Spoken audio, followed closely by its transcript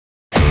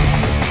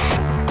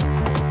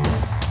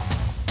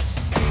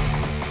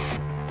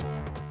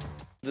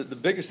The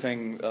biggest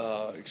thing,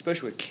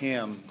 especially with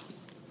Cam,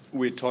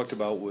 we had talked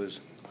about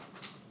was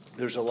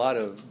there's a lot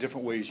of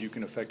different ways you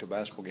can affect a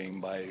basketball game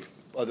by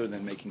other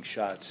than making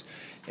shots.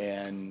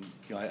 And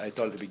I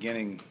thought at the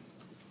beginning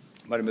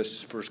might have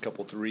missed his first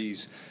couple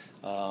threes,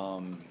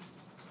 but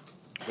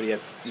he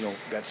had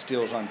got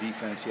steals on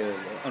defense. He had an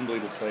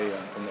unbelievable play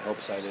from the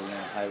help side. They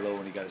ran high-low,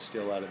 and he got a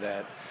steal out of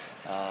that.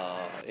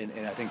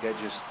 And I think that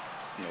just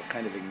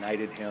kind of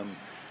ignited him.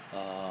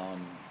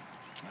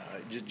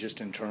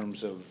 Just in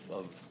terms of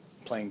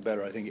playing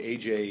better. I think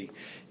AJ,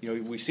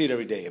 we see it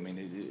every day. I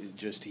mean,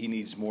 he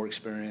needs more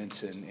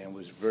experience, and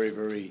was very,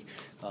 very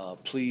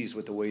pleased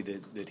with the way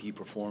that he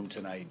performed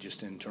tonight,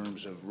 just in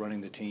terms of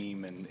running the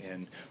team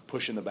and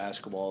pushing the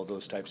basketball,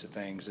 those types of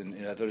things. And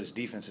I thought his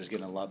defense is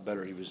getting a lot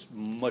better. He was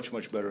much,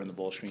 much better in the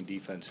ball screen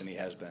defense than he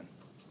has been.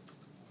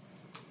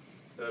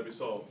 We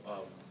saw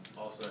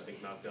Austin, I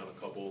think, knock down a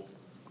couple.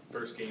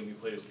 First game, he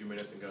played a few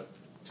minutes and got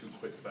 2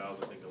 quick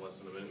fouls, I think, in less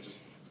than a minute. Just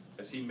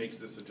as he makes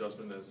this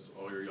adjustment, as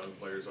all your young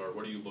players are,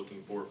 what are you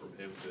looking for from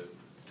him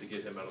to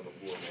get him out on the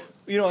floor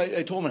more?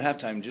 I told him at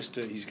halftime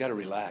he's got to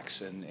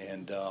relax, and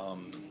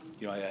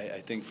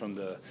I think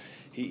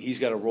he's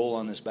got a role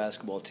on this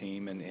basketball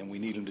team, and we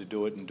need him to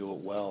do it and do it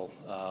well.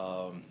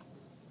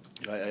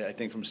 I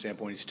think from a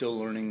standpoint, he's still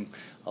learning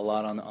a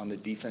lot on the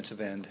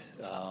defensive end.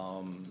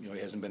 He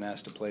hasn't been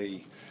asked to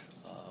play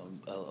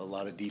a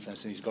lot of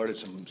defense, and he's guarded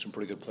some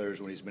pretty good players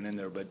when he's been in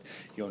there. But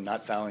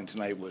not fouling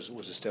tonight was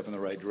a step in the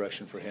right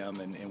direction for him,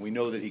 and we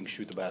know that he can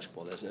shoot the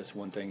basketball. That's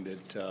one thing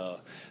that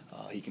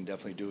he can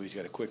definitely do. He's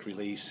got a quick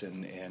release,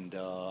 and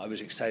I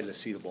was excited to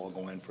see the ball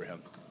go in for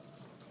him.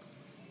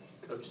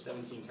 Coach,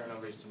 17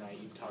 turnovers tonight.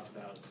 You've talked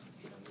about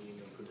needing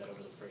to improve that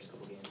over the first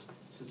couple games.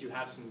 Since you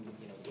have some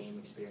game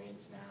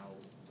experience now,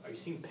 are you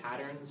seeing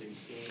patterns? Are you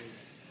seeing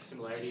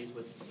similarities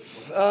with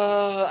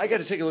I got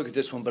to take a look at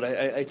this one, but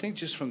I think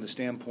just from the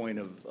standpoint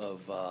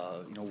of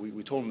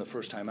we told them the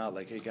first time out,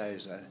 like, hey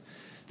guys,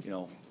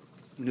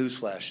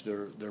 newsflash,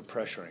 they're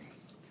pressuring.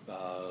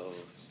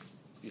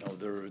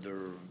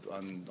 They're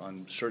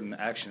on certain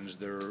actions,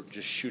 they're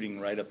just shooting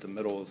right up the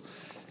middle of.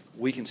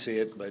 We can see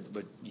it, but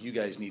you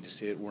guys need to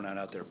see it. We're not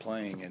out there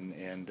playing,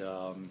 and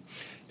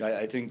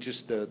I think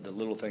just the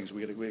little things.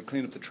 We got to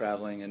clean up the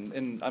traveling,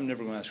 and I'm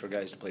never going to ask our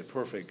guys to play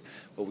perfect,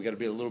 but we got to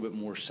be a little bit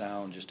more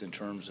sound just in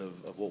terms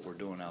of what we're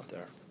doing out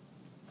there.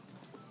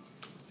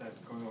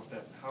 Going off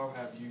that, how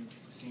have you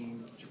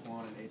seen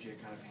Jaquan and AJ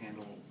kind of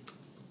handle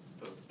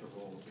the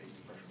role of being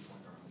the freshman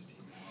point guard on this team,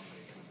 and how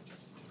they kind of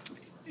adjust?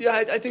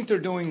 Yeah, I think they're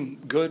doing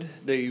good.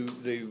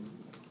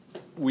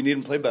 We need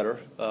him to play better,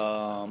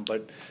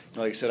 but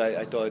like I said,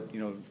 I thought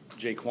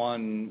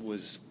Jaquan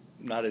was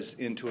not as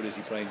into it as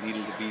he probably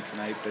needed to be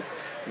tonight. But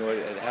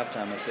at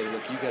halftime, I said,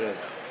 look,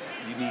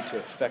 you need to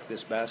affect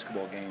this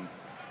basketball game.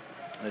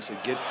 And I said,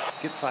 get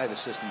 5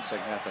 assists in the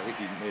second half. I think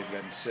he may have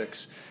gotten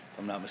 6, if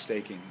I'm not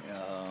mistaken.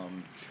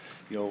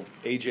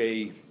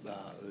 AJ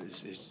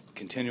is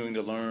continuing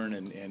to learn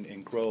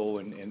and grow,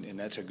 and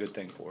that's a good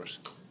thing for us.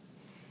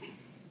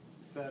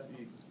 Thad,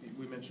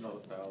 we mentioned all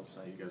the fouls.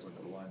 You guys went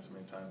to the line so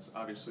many times.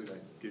 Obviously,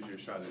 that gives you a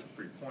shot at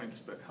 3 points,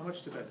 but how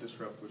much did that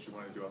disrupt what you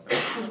want to do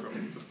offensively,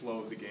 disrupt the flow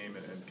of the game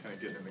and kind of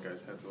getting in the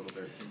guys' heads a little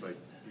bit? It seemed like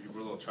you were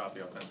a little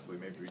choppy offensively,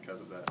 maybe because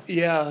of that.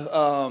 Yeah,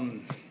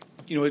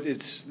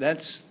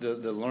 that's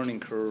the learning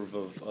curve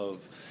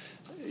of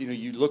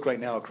you look right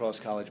now across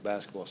college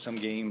basketball. Some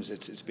games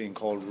it's being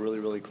called really,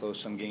 really close.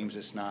 Some games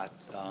it's not.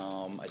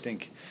 I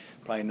think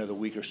probably another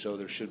week or so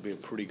there should be a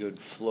pretty good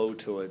flow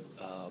to it.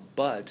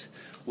 But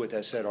with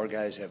that said, our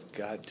guys have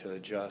got to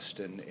adjust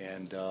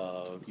and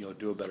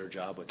do a better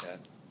job with that.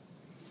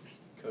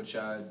 Coach,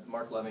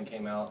 Mark Levin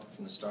came out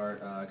from the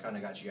start, kind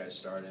of got you guys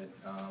started.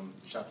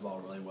 Shot the ball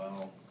really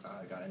well,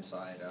 got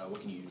inside.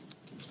 What can you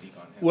speak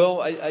on him?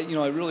 Well,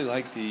 I really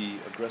like the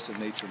aggressive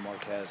nature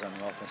Mark has on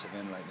the offensive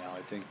end right now.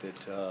 I think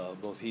that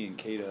both he and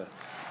Keita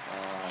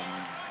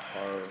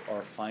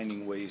are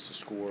finding ways to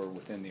score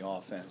within the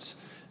offense,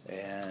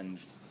 and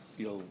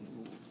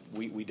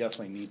we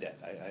definitely need that.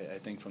 I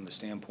think from the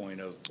standpoint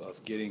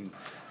of getting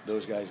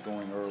those guys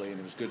going early, and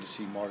it was good to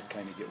see Mark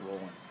kind of get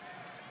rolling.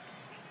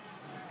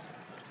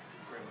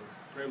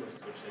 Graham was a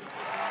coach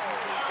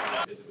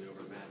that physically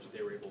over the match.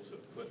 They were able to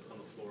put on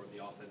the floor of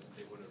the offense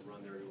they wanted to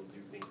run. They were able to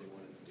do things they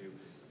wanted to do.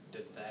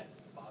 Does that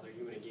bother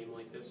you in a game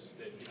like this?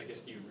 I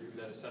guess, do you agree with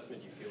that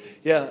assessment? Do you feel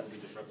it's going to be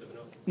disruptive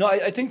enough? No,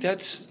 I think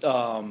that's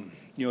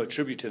a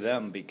tribute to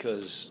them,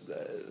 because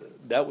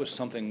that was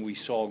something we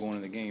saw going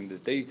in the game,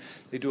 that they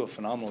do a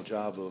phenomenal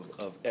job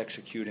of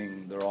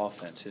executing their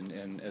offense.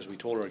 And as we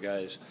told our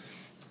guys,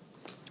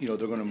 they're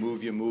going to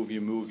move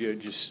you,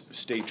 just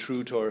stay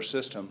true to our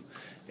system.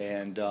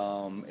 And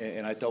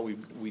I thought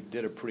we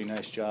did a pretty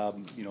nice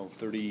job,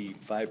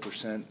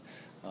 35%.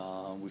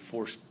 We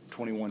forced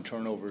 21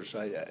 turnovers.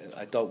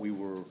 I thought we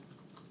were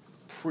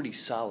pretty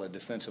solid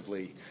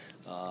defensively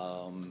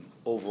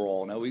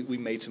overall. Now, we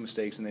made some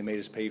mistakes, and they made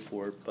us pay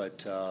for it,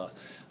 but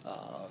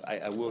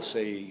I will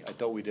say I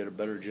thought we did a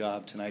better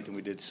job tonight than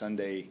we did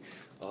Sunday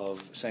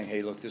of saying,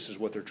 hey, look, this is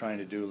what they're trying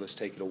to do. Let's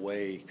take it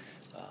away.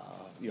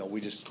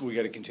 we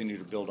got to continue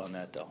to build on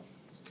that, though.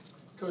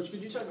 Coach,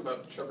 could you talk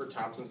about Trevor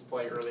Thompson's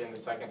play early in the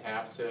second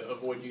half to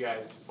avoid you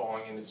guys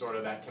falling into sort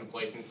of that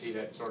complacency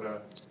that sort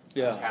of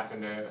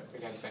happened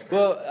against St.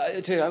 Mary? Well,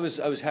 I tell you, I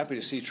was happy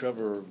to see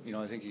Trevor.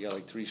 I think he got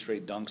like 3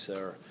 straight dunks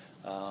there,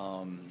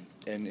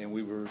 and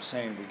we were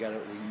saying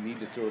we need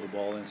to throw the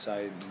ball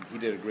inside. And he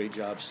did a great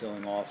job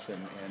sealing off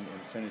and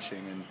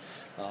finishing,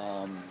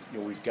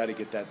 and we've got to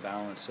get that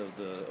balance of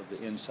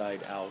the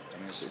inside out. I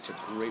mean, it's a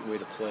great way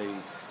to play.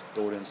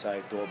 Throw it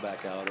inside, throw it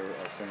back out, or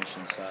finish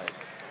inside.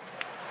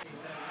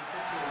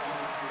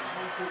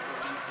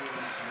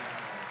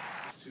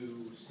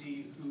 To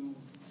see who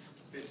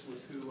fits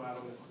with who out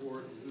on the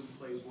court and who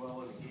plays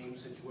well in a game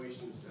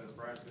situation instead of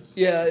practice?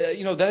 Yeah,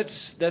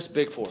 that's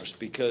big for us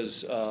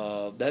because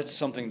that's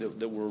something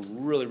that we're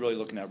really, really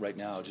looking at right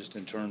now, just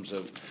in terms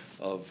of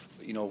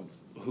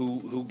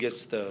who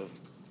gets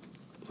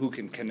who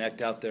can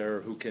connect out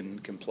there, who can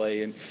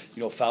play, and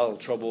foul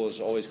trouble is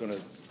always going to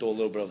throw a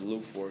little bit of the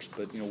loop for us.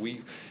 But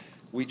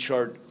we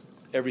chart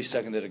every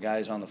second that a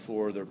guy's on the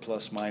floor, they're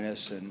plus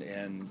minus, and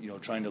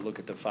trying to look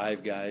at the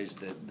 5 guys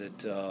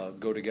that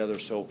go together.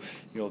 So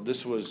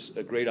this was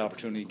a great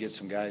opportunity to get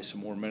some guys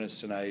some more minutes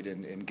tonight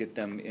and get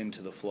them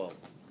into the flow.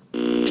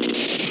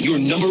 Your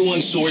number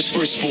 1 source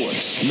for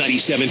sports,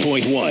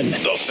 97.1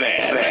 The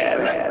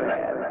Fan.